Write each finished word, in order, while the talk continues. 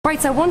Right,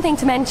 so one thing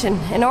to mention,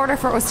 in order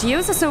for us to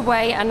use the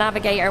subway and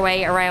navigate our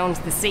way around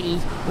the city,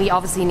 we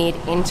obviously need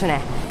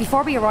internet.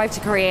 Before we arrived to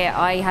Korea,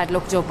 I had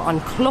looked up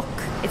on Cluck.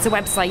 It's a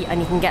website and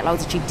you can get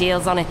loads of cheap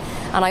deals on it.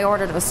 And I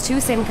ordered us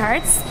 2 SIM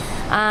cards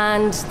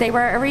and they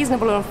were a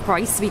reasonable enough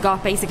price. We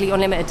got basically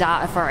unlimited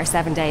data for our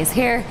 7 days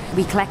here.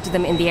 We collected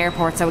them in the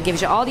airport, so it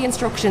gives you all the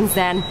instructions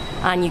then,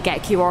 and you get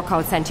a QR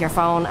code sent to your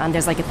phone, and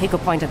there's like a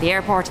pickup point at the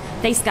airport.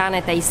 They scan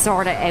it, they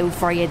sort it out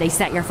for you, they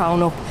set your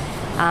phone up,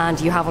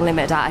 and you have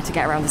unlimited data to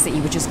get around the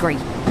city, which is great.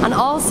 And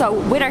also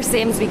with our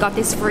SIMs we got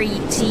this free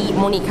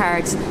T-money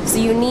card, so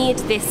you need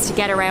this to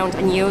get around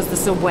and use the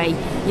subway.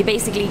 You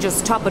basically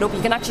just top it up.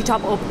 You can actually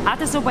top it up at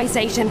the subway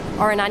station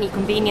or in any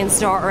convenience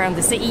store around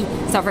the city,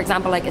 so for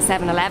example like a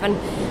 7-Eleven,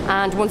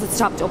 and once it's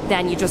topped up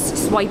then you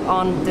just swipe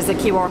on, there's a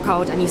QR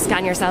code and you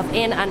scan yourself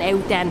in and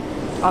out then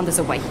on the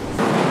subway.